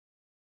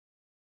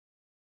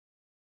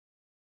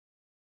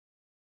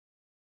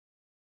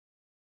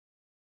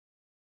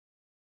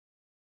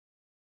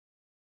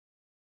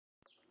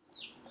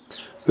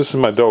This is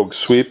my dog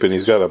Sweep, and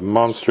he's got a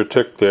monster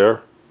tick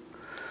there.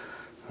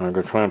 I'm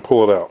going to try and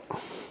pull it out.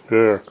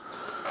 There.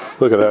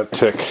 Look at that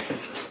tick.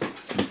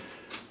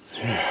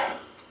 Yeah.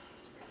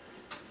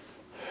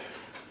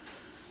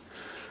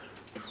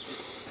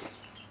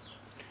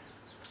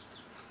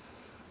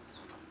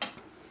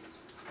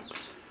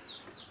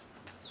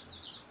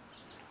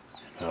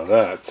 Now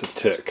that's a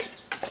tick.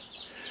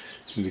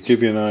 And to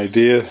give you an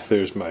idea,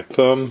 there's my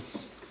thumb.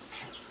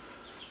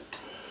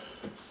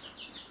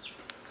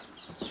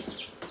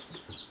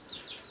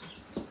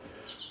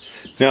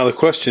 Now the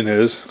question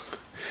is,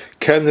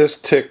 can this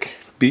tick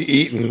be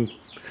eaten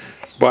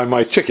by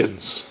my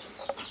chickens?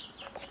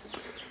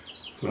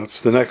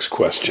 That's the next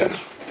question.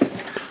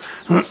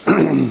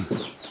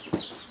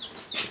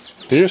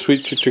 Here,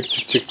 sweet chick, chick,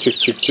 chick, chick,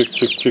 chick, chick,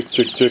 chick, chick,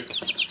 chick, chick.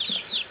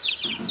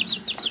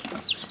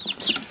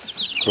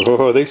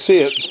 Oh, they see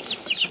it.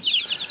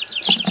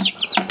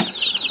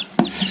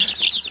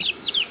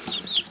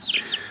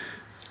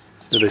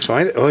 Did they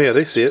find it? Oh yeah,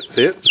 they see it.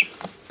 See it?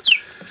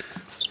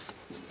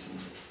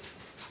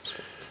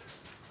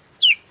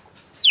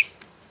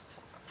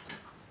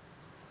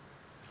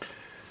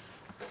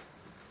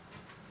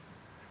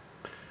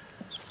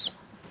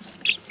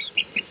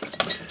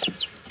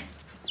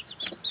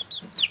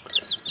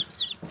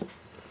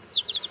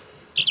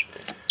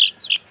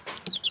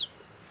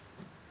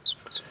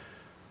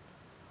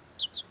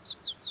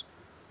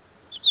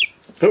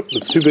 Nope,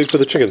 it's too big for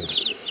the chickens.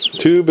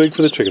 Too big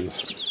for the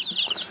chickens.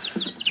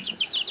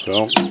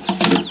 So,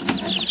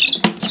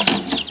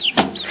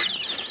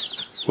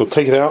 we'll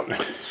take it out.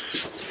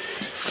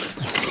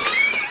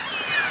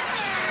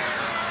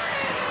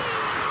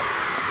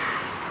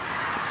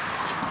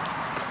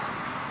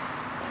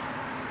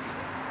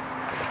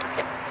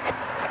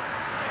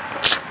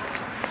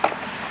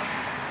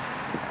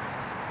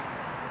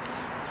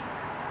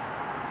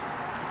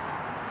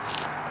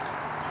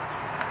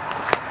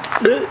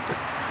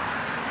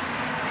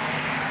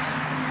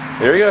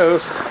 There he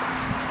goes.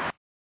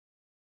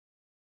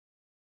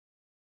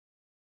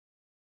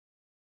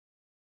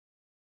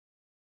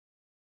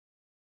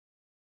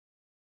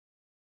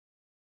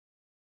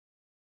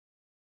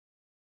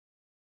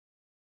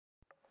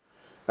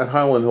 At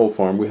Highland Hill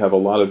Farm, we have a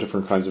lot of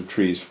different kinds of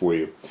trees for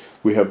you.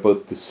 We have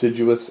both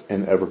deciduous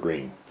and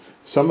evergreen.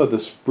 Some of the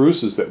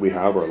spruces that we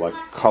have are like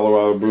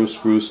Colorado blue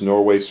spruce,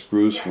 Norway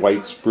spruce,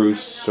 white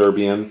spruce,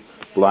 Serbian,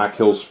 Black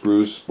Hill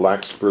spruce,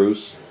 black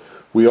spruce.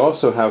 We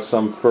also have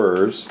some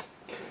firs,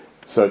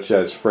 such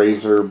as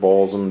Fraser,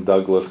 Balsam,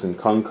 Douglas, and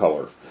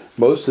Concolor.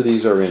 Most of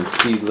these are in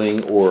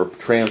seedling or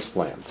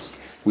transplants.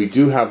 We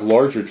do have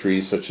larger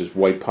trees such as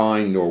white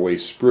pine, Norway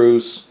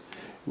spruce.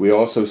 We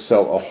also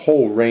sell a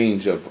whole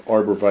range of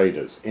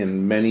arborvitaes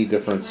in many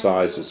different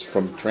sizes,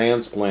 from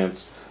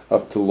transplants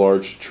up to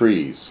large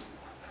trees.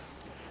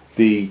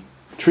 The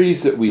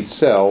trees that we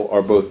sell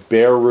are both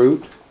bare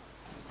root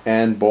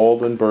and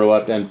balled and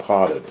burlapped and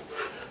potted.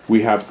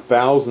 We have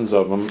thousands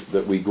of them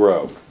that we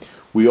grow.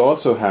 We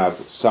also have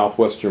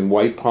southwestern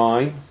white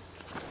pine,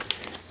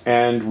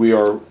 and we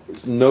are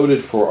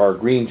noted for our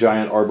green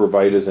giant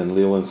arborvitaes and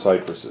Leland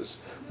cypresses.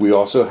 We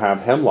also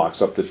have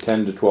hemlocks up to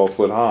 10 to 12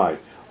 foot high,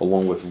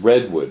 along with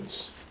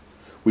redwoods.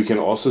 We can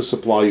also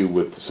supply you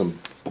with some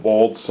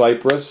bald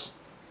cypress,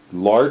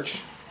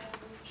 larch,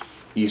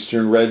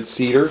 eastern red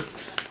cedar.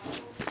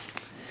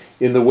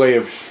 In the way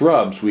of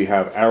shrubs, we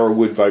have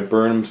arrowwood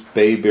viburnums,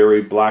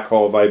 bayberry,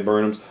 blackhaw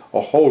viburnums, a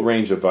whole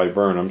range of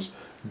viburnums,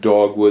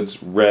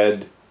 dogwoods,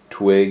 red,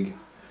 twig,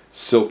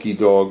 silky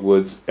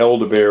dogwoods,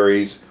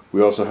 elderberries.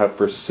 We also have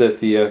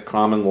forsythia,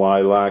 common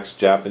lilacs,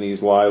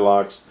 Japanese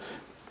lilacs,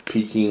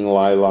 Peking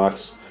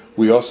lilacs.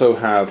 We also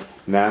have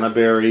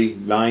nannyberry,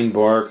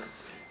 ninebark,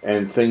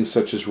 and things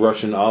such as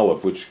Russian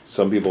olive, which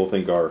some people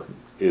think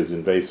is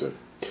invasive.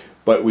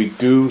 But we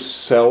do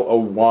sell a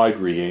wide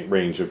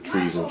range of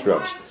trees and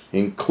shrubs,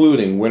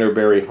 including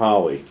winterberry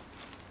holly.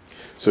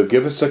 So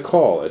give us a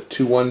call at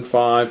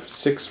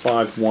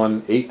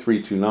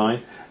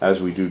 215-651-8329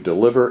 as we do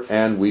deliver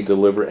and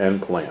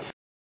plant.